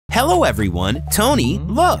Hello everyone, Tony,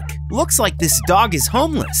 look! Looks like this dog is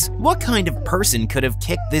homeless. What kind of person could have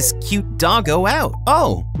kicked this cute doggo out?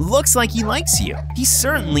 Oh, looks like he likes you. He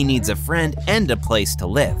certainly needs a friend and a place to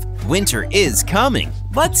live. Winter is coming.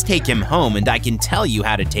 Let's take him home and I can tell you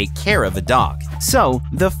how to take care of a dog. So,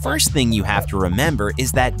 the first thing you have to remember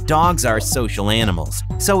is that dogs are social animals.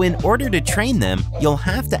 So in order to train them, you'll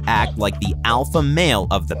have to act like the alpha male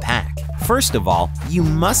of the pack. First of all, you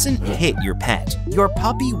mustn't hit your pet. Your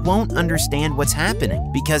puppy won't understand what's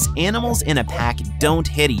happening because animals in a pack don't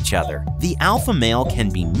hit each other. The alpha male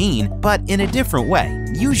can be mean, but in a different way.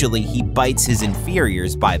 Usually he bites his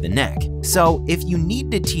inferiors by the neck. So if you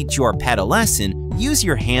need to teach your pet a lesson, use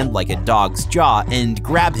your hand like a dog's jaw and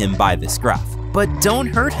grab him by the scruff. But don't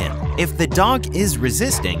hurt him. If the dog is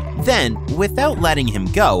resisting, then, without letting him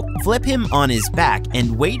go, flip him on his back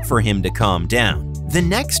and wait for him to calm down. The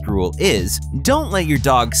next rule is, don't let your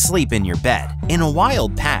dog sleep in your bed. In a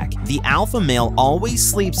wild pack, the alpha male always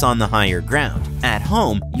sleeps on the higher ground. At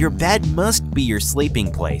home, your bed must be your sleeping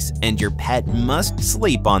place, and your pet must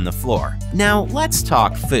sleep on the floor. Now, let's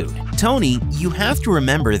talk food. Tony, you have to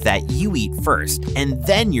remember that you eat first, and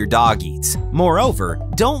then your dog eats. Moreover,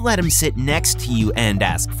 don't let him sit next to you and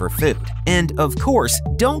ask for food. And of course,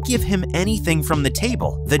 don't give him anything from the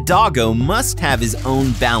table. The doggo must have his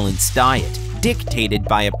own balanced diet, dictated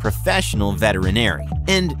by a professional veterinarian.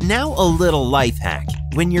 And now a little life hack.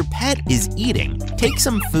 When your pet is eating, take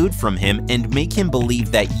some food from him and make him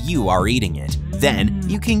believe that you are eating it. Then,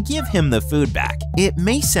 you can give him the food back. It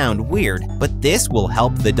may sound weird, but this will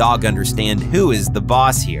help the dog understand who is the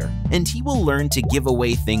boss here, and he will learn to give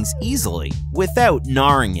away things easily without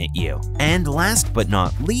gnawing at you. And last but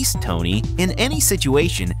not least, Tony, in any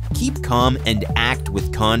situation, keep calm and act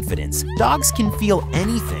with confidence. Dogs can feel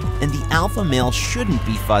anything, and the alpha male shouldn't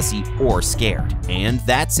be fussy or scared. And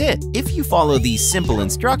that's it. If you follow these simple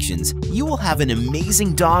instructions, you will have an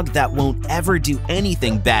amazing dog that won't ever do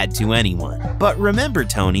anything bad to anyone. But remember,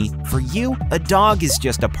 Tony, for you, a dog is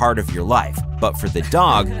just a part of your life. But for the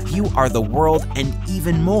dog, you are the world and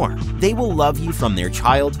even more. They will love you from their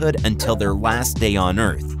childhood until their last day on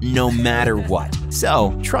earth, no matter what.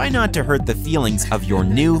 So, try not to hurt the feelings of your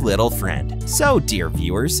new little friend. So, dear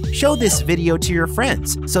viewers, show this video to your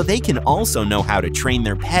friends so they can also know how to train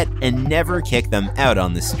their pet and never kick them out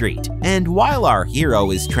on the street. And while our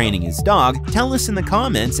hero is training his dog, tell us in the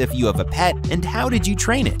comments if you have a pet and how did you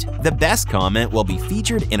train it. The best comment will be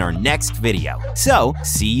featured in our next video. So,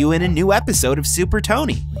 see you in a new episode of Super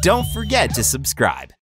Tony. Don't forget to subscribe.